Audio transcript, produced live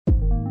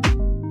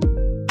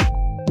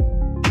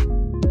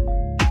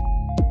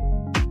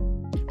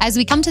As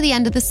we come to the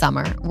end of the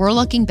summer, we're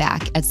looking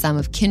back at some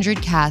of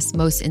KindredCast's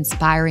most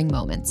inspiring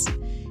moments.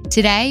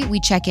 Today, we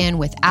check in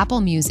with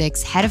Apple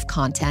Music's head of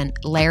content,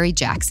 Larry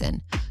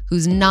Jackson,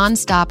 whose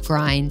nonstop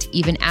grind,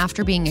 even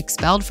after being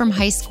expelled from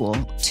high school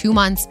 2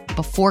 months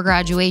before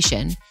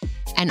graduation,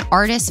 and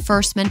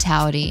artist-first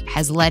mentality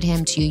has led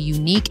him to a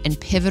unique and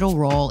pivotal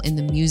role in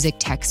the music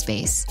tech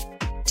space.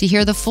 To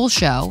hear the full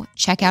show,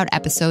 check out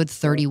episode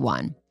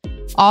 31.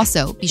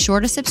 Also, be sure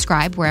to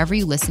subscribe wherever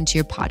you listen to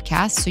your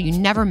podcast so you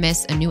never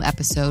miss a new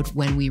episode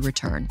when we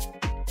return.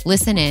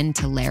 Listen in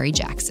to Larry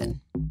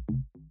Jackson.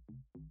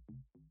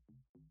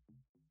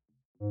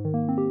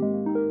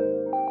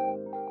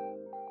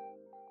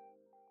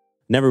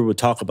 Never would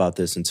talk about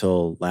this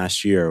until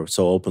last year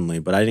so openly,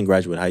 but I didn't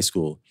graduate high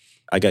school.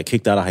 I got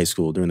kicked out of high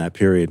school during that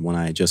period when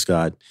I just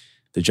got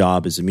the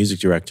job as a music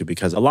director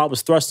because a lot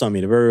was thrust on me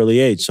at a very early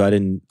age. So I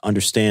didn't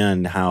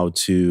understand how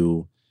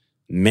to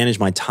manage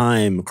my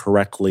time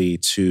correctly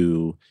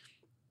to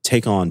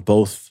take on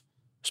both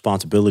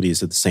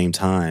responsibilities at the same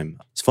time.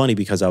 It's funny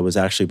because I was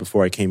actually,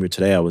 before I came here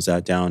today, I was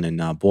down in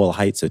Boyle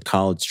Heights at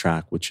College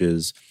Track, which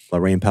is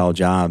Lorraine Powell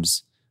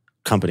Jobs'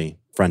 company,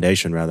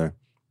 foundation rather.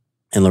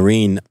 And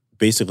Lorraine,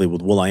 basically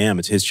with will.i.am,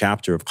 it's his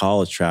chapter of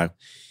College Track.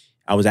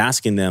 I was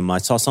asking them, I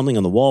saw something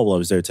on the wall while I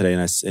was there today,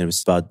 and it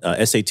was about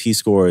SAT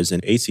scores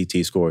and ACT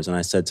scores. And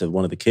I said to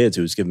one of the kids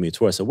who was giving me a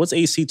tour, I said, "What's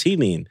ACT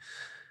mean?"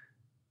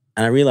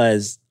 And I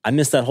realized I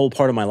missed that whole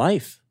part of my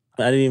life.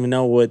 I didn't even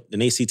know what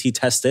an ACT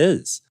test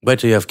is. Wait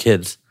till you have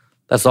kids.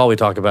 That's all we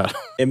talk about.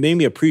 It made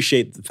me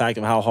appreciate the fact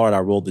of how hard I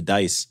rolled the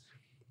dice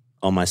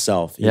on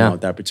myself, you know,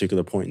 at that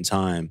particular point in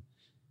time.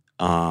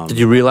 Did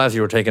you realize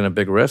you were taking a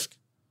big risk?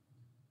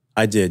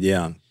 I did,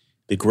 yeah.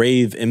 The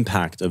grave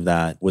impact of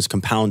that was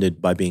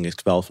compounded by being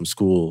expelled from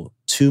school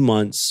 2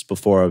 months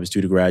before I was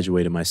due to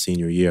graduate in my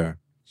senior year.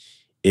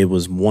 It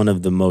was one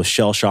of the most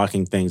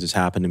shell-shocking things that's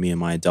happened to me in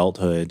my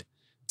adulthood,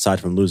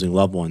 aside from losing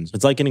loved ones.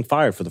 It's like getting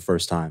fired for the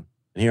first time.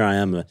 And here I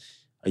am,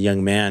 a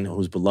young man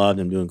who's beloved.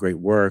 I'm doing great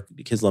work.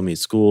 The kids love me at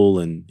school,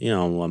 and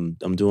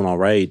I'm doing all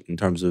right in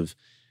terms of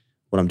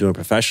what I'm doing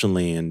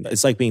professionally. And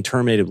it's like being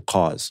terminated with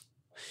cause.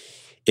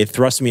 It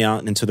thrust me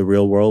out into the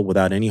real world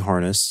without any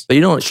harness. But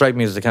you don't strike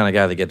me as the kind of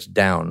guy that gets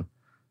down.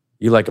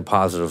 You like a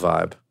positive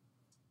vibe.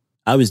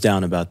 I was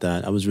down about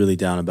that. I was really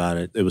down about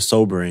it. It was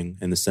sobering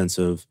in the sense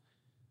of,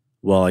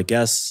 well, I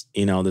guess,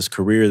 this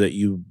career that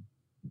you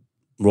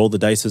roll the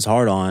dice as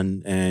hard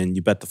on and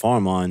you bet the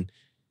farm on,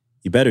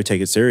 you better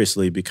take it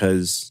seriously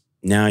because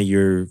now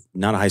you're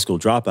not a high school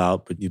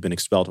dropout, but you've been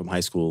expelled from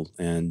high school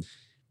and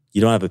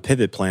you don't have a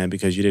pivot plan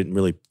because you didn't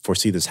really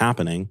foresee this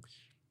happening.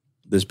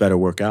 This better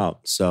work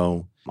out.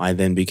 So I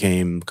then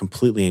became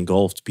completely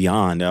engulfed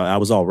beyond. I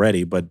was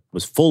already, but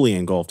was fully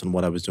engulfed in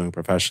what I was doing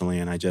professionally.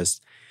 And I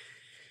just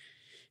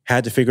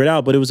had to figure it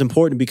out. But it was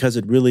important because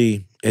it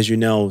really, as you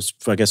know,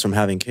 I guess from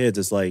having kids,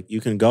 it's like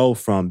you can go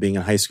from being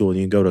in high school and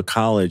you can go to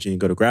college and you can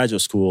go to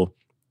graduate school.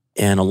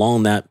 And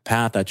along that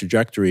path, that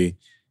trajectory,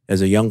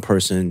 as a young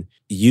person,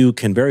 you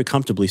can very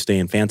comfortably stay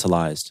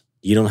infantilized.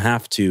 You don't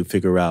have to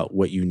figure out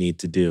what you need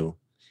to do.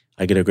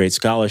 I get a great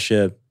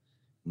scholarship.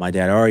 My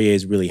dad, Aryeh,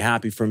 is really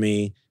happy for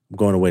me. I'm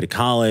going away to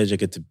college. I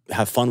get to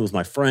have fun with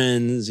my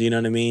friends, you know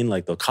what I mean?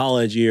 Like the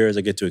college years,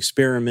 I get to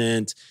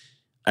experiment.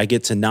 I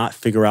get to not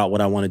figure out what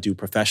I want to do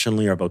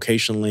professionally or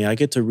vocationally. I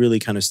get to really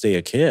kind of stay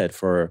a kid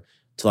to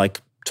like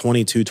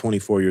 22,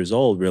 24 years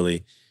old,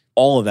 really.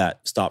 All of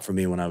that stopped for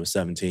me when I was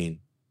 17.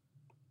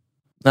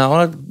 Now, I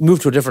want to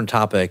move to a different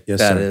topic that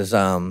sir.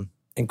 is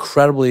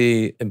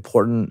incredibly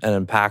important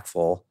and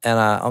impactful. And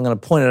I'm going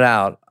to point it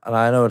out, and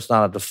I know it's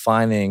not a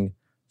defining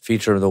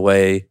feature of the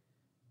way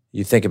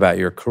you think about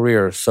your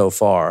career so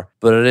far,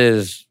 but it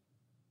is,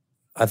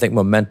 I think,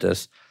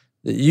 momentous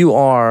that you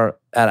are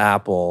at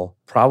Apple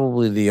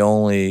probably the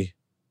only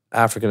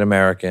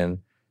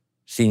African-American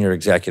senior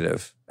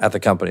executive at the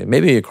company,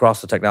 maybe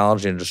across the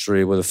technology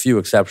industry with a few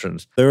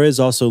exceptions. There is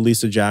also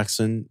Lisa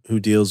Jackson,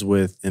 who deals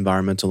with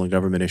environmental and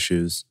government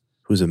issues,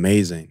 who's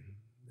amazing.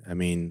 I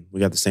mean, we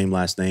got the same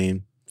last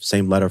name,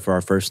 same letter for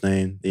our first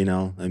name,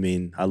 I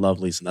mean, I love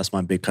Lisa. That's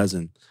my big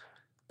cousin.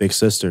 Big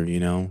sister,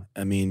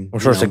 I mean... I'm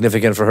sure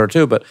significant for her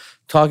too, but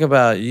talk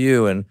about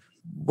you and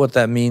what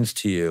that means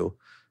to you.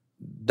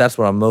 That's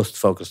what I'm most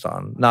focused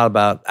on. Not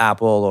about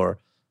Apple or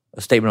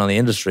a statement on the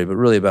industry, but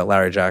really about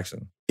Larry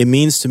Jackson. It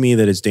means to me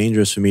that it's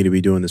dangerous for me to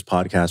be doing this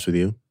podcast with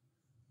you.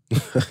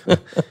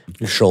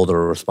 You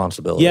shoulder a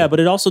responsibility. Yeah,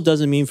 but it also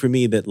doesn't mean for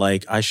me that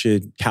like I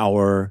should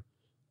cower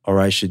or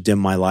I should dim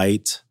my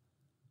light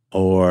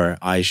or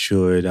I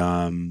should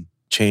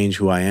change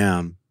who I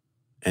am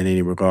in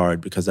any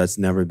regard, because that's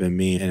never been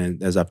me.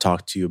 And as I've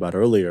talked to you about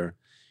earlier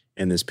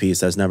in this piece,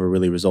 that's never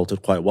really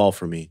resulted quite well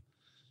for me.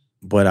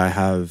 But I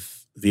have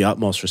the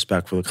utmost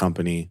respect for the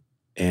company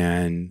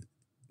and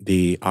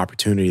the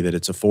opportunity that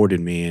it's afforded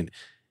me and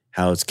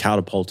how it's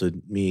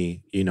catapulted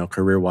me,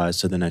 career-wise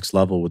to the next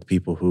level with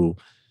people who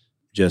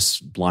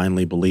just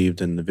blindly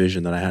believed in the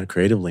vision that I had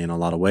creatively in a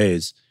lot of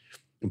ways.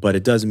 But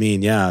it does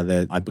mean,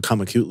 that I've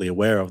become acutely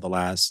aware over the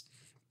last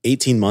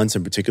 18 months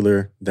in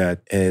particular,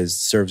 that as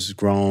service has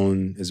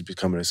grown, has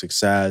become a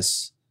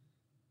success,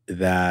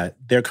 that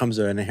there comes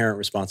an inherent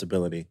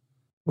responsibility.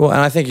 Well,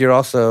 and I think you're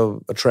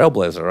also a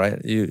trailblazer,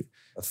 right? You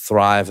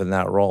thrive in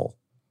that role.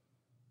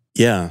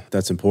 Yeah,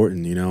 that's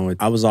important.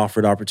 I was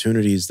offered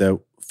opportunities that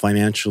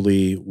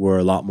financially were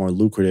a lot more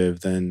lucrative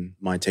than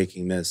my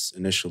taking this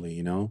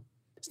initially.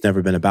 It's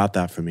never been about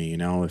that for me.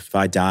 If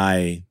I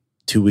die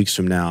 2 weeks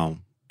from now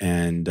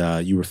and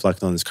you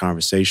reflect on this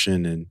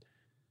conversation and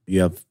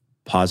you have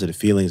positive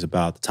feelings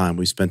about the time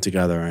we spent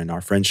together and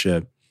our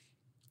friendship,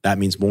 that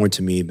means more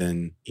to me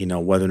than,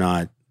 whether or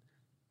not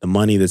the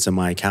money that's in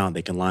my account,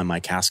 they can line my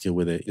casket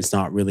with it. It's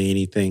not really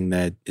anything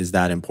that is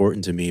that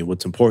important to me.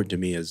 What's important to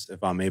me is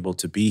if I'm able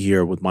to be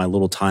here with my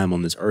little time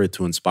on this earth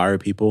to inspire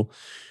people,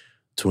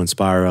 to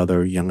inspire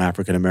other young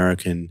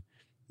African-American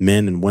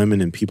men and women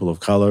and people of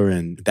color.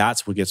 And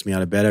that's what gets me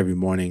out of bed every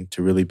morning,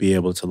 to really be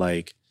able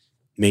to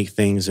make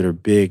things that are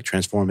big,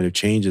 transformative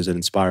changes that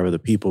inspire other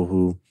people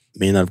who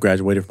may not have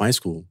graduated from high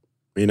school,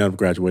 may not have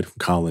graduated from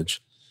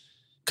college.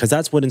 Because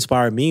that's what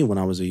inspired me when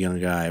I was a young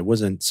guy. It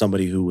wasn't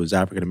somebody who was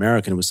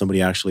African-American. It was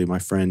somebody, actually, my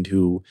friend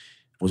who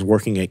was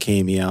working at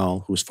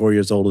KMEL, who was 4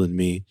 years older than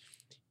me.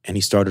 And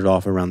he started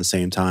off around the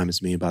same time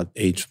as me, about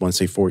age, I want to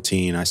say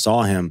 14. I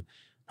saw him.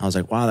 I was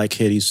like, wow, that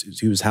kid,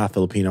 he was half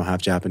Filipino,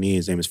 half Japanese.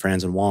 His name is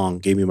Franzen Wong.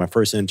 Gave me my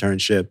first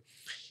internship.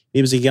 He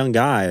was a young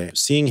guy.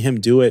 Seeing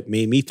him do it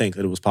made me think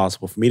that it was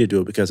possible for me to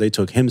do it because they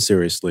took him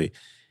seriously.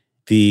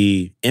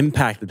 The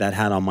impact that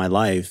had on my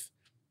life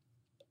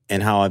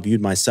and how I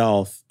viewed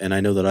myself, and I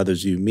know that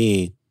others view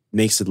me,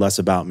 makes it less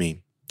about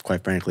me,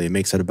 quite frankly. It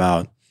makes it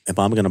about, if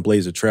I'm going to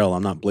blaze a trail,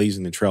 I'm not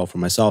blazing the trail for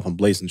myself. I'm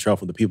blazing the trail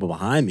for the people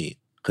behind me.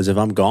 Because if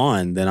I'm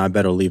gone, then I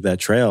better leave that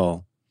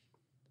trail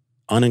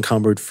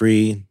unencumbered,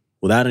 free,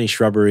 without any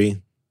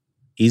shrubbery,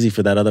 easy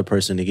for that other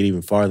person to get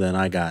even farther than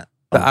I got.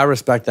 I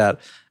respect that.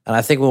 And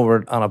I think when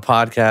we're on a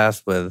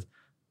podcast with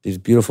these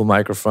beautiful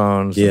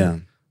microphones,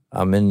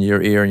 I'm in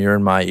your ear and you're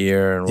in my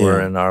ear and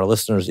we're in our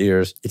listeners'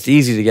 ears, it's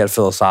easy to get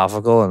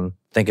philosophical and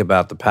think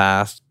about the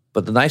past.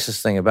 But the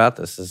nicest thing about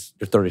this is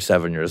you're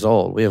 37 years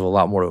old. We have a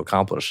lot more to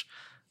accomplish.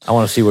 I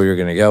want to see where you're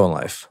going to go in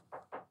life.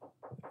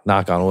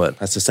 Knock on wood.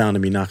 That's the sound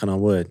of me knocking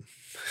on wood.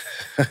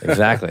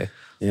 Exactly.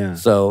 Yeah.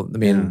 So,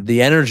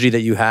 the energy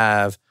that you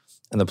have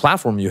and the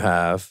platform you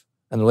have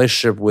and the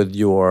relationship with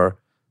your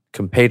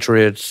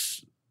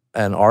compatriots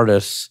and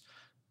artists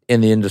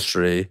in the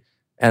industry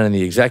and in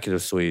the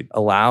executive suite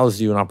allows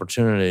you an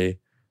opportunity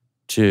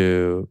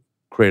to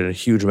create a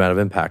huge amount of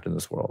impact in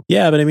this world.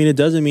 Yeah, but it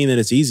doesn't mean that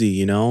it's easy,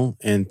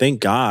 And thank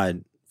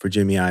God for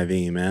Jimmy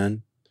Iovine,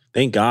 man.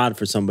 Thank God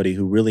for somebody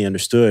who really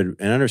understood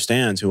and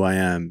understands who I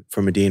am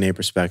from a DNA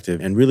perspective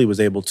and really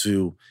was able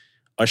to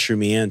usher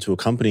me into a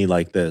company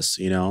like this,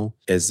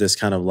 as this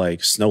kind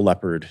of snow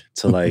leopard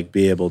to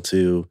be able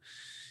to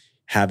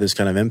have this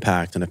kind of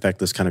impact and affect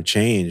this kind of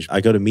change.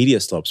 I go to media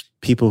slopes.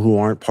 People who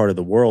aren't part of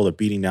the world are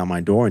beating down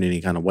my door in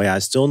any kind of way. I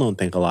still don't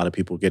think a lot of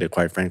people get it,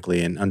 quite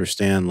frankly, and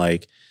understand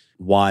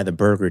why the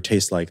burger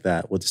tastes like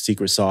that, what the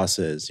secret sauce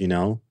is,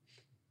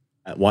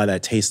 why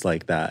that tastes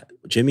like that.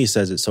 Jimmy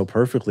says it so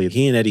perfectly.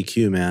 He and Eddie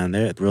Q, man,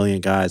 they're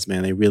brilliant guys,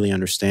 man. They really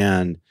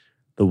understand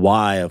the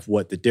why of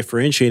what the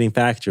differentiating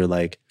factor,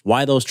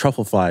 why those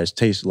truffle fries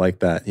taste like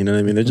that. You know what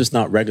I mean? They're just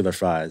not regular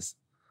fries.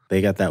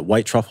 They got that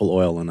white truffle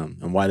oil in them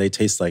and why they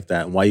taste like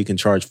that and why you can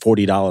charge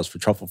 $40 for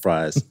truffle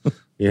fries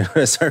at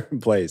a certain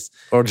place.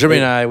 Or Jimmy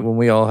and I, when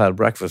we all had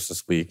breakfast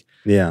this week,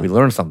 we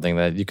learned something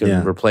that you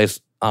can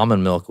replace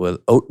almond milk with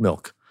oat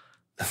milk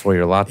for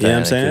your latte. You know what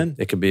I'm saying?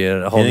 It could be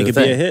a whole new thing. It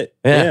could be a hit.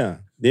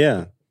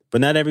 Yeah.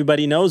 But not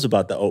everybody knows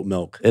about the oat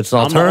milk. It's an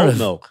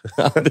alternative. Oat milk.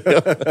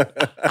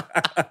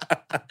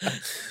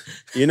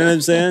 You know what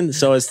I'm saying?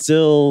 So it's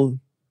still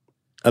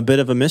a bit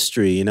of a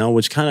mystery,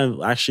 which kind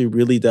of actually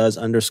really does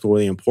underscore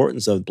the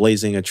importance of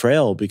blazing a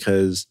trail,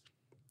 because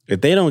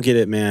if they don't get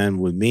it, man,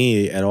 with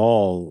me at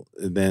all,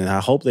 then I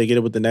hope they get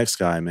it with the next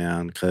guy,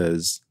 man,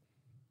 because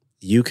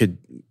you could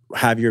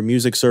have your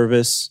music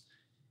service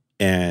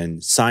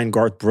and sign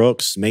Garth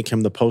Brooks, make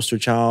him the poster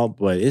child,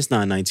 but it's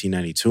not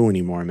 1992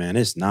 anymore, man.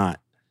 It's not.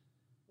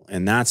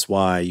 And that's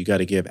why you got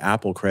to give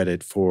Apple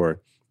credit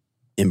for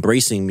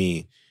embracing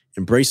me,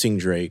 embracing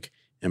Drake,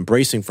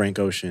 embracing Frank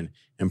Ocean,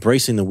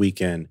 embracing The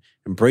Weeknd,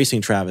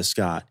 embracing Travis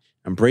Scott,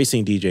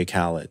 embracing DJ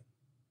Khaled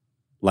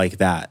like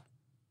that,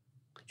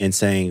 and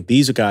saying,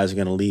 these are guys who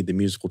are going to lead the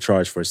musical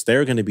charge for us.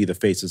 They're going to be the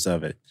faces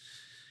of it.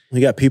 We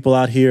got people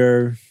out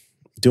here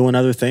doing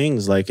other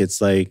things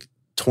it's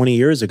 20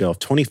 years ago,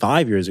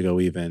 25 years ago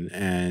even,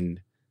 and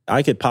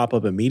I could pop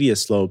up at media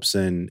slopes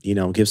and,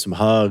 give some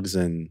hugs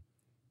and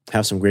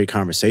have some great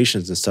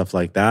conversations and stuff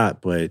like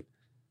that, but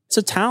it's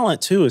a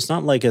talent too. It's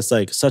not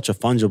it's such a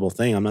fungible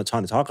thing. I'm not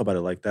trying to talk about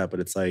it like that, but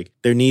it's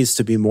there needs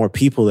to be more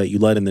people that you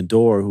let in the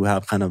door who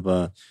have kind of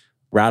a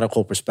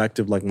radical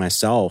perspective like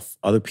myself,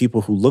 other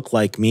people who look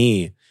like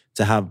me,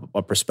 to have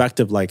a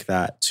perspective like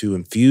that, to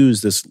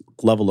infuse this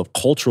level of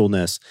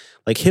culturalness.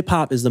 Hip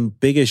hop is the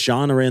biggest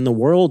genre in the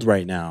world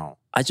right now.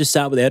 I just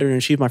sat with the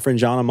editor-in-chief, my friend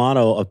John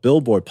Amato of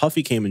Billboard.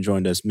 Puffy came and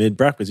joined us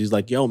mid-breakfast. He's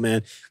like, yo,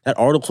 man, that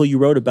article you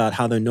wrote about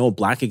how there are no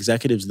black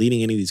executives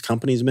leading any of these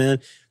companies, man,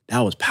 that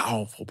was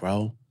powerful,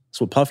 bro. That's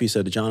what Puffy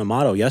said to John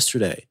Amato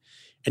yesterday.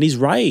 And he's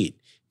right.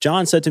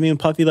 John said to me when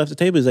Puffy left the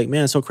table, he's like,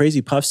 man, it's so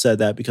crazy Puff said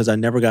that because I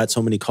never got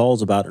so many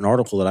calls about an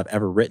article that I've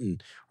ever written,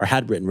 or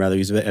had written, rather.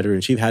 He's the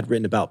editor-in-chief, had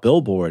written about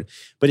Billboard.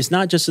 But it's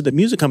not just the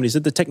music companies,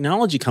 it's the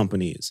technology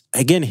companies.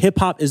 Again,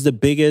 hip-hop is the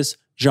biggest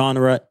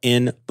genre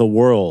in the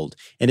world.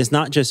 And it's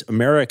not just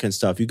American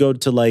stuff. You go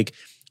to like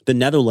the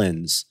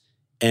Netherlands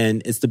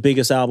and it's the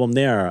biggest album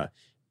there.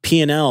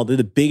 P&L, they're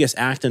the biggest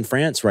act in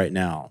France right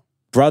now.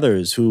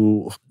 Brothers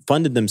who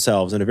funded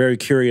themselves in a very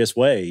curious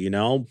way, you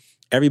know?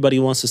 Everybody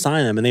wants to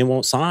sign them and they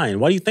won't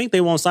sign. Why do you think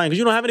they won't sign? Because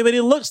you don't have anybody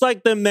that looks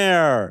like them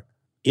there.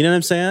 You know what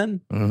I'm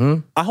saying? Mm-hmm.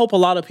 I hope a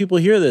lot of people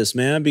hear this,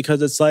 man,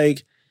 because it's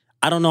like,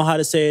 I don't know how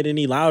to say it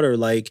any louder.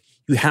 Like,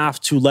 you have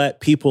to let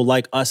people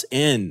like us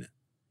in.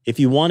 If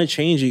you want to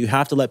change it, you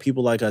have to let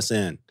people like us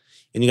in.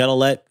 And you got to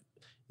let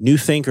new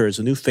thinkers,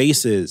 new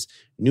faces,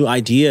 new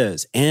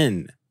ideas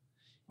in.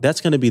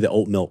 That's going to be the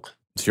oat milk.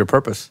 It's your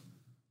purpose.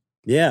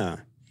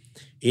 Yeah.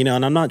 You know,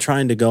 and I'm not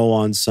trying to go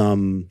on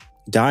some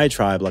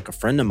diatribe like a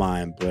friend of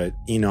mine, but,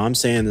 you know, I'm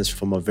saying this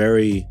from a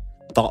very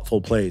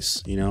thoughtful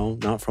place, you know,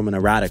 not from an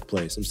erratic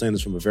place. I'm saying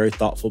this from a very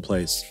thoughtful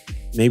place.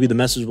 Maybe the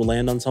message will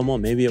land on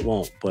someone, maybe it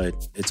won't,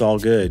 but it's all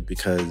good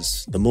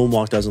because the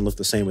moonwalk doesn't look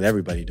the same with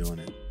everybody doing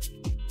it.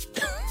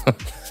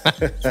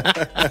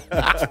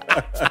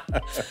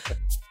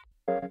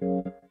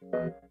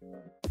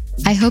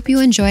 I hope you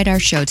enjoyed our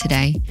show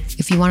today.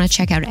 If you want to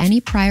check out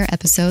any prior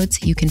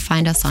episodes, you can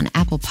find us on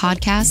Apple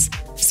Podcasts,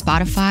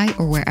 Spotify,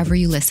 or wherever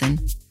you listen.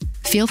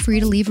 Feel free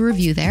to leave a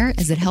review there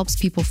as it helps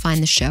people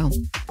find the show.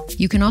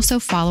 You can also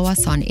follow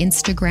us on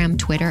Instagram,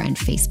 Twitter, and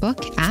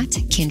Facebook at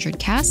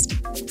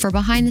KindredCast for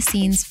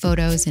behind-the-scenes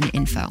photos and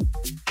info.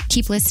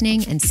 Keep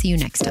listening and see you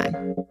next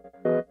time.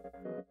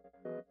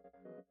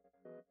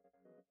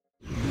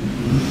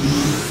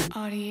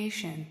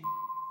 Audiation.